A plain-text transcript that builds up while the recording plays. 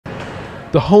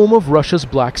the home of Russia's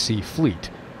Black Sea Fleet,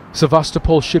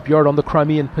 Sevastopol shipyard on the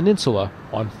Crimean Peninsula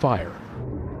on fire.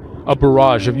 A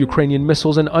barrage of Ukrainian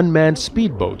missiles and unmanned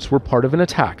speedboats were part of an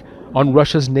attack on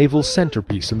Russia's naval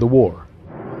centerpiece in the war.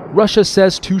 Russia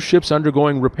says 2 ships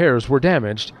undergoing repairs were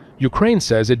damaged. Ukraine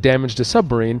says it damaged a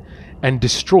submarine and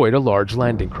destroyed a large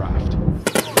landing craft.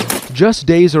 Just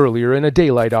days earlier, in a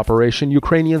daylight operation,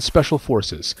 Ukrainian special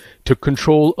forces took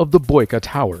control of the Boyka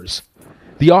Towers,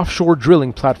 the offshore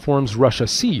drilling platforms Russia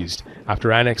seized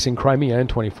after annexing Crimea in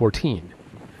 2014,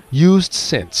 used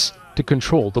since to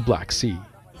control the Black Sea.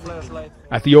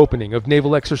 At the opening of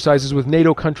naval exercises with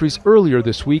NATO countries earlier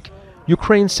this week,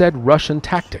 Ukraine said Russian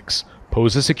tactics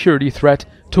pose a security threat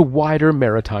to wider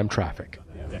maritime traffic.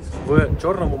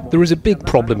 There is a big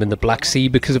problem in the Black Sea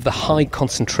because of the high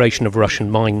concentration of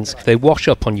Russian mines. They wash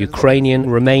up on Ukrainian,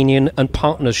 Romanian and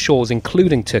partner shores,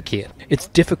 including Turkey. It's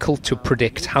difficult to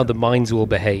predict how the mines will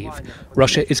behave.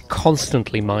 Russia is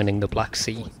constantly mining the Black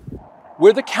Sea.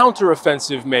 Where the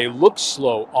counteroffensive may look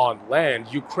slow on land,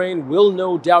 Ukraine will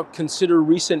no doubt consider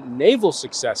recent naval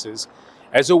successes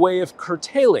as a way of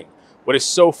curtailing what has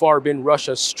so far been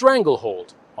Russia's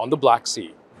stranglehold on the Black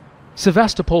Sea.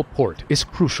 Sevastopol port is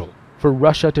crucial for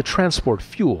Russia to transport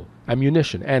fuel,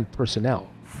 ammunition, and personnel.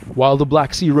 While the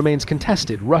Black Sea remains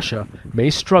contested, Russia may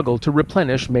struggle to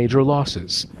replenish major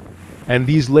losses. And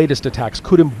these latest attacks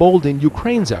could embolden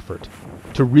Ukraine's effort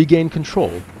to regain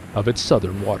control of its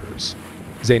southern waters.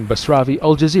 Zein, Basravi,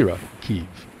 Al Jazeera, Kyiv.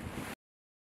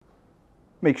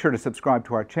 Make sure to subscribe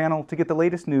to our channel to get the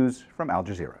latest news from Al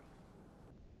Jazeera.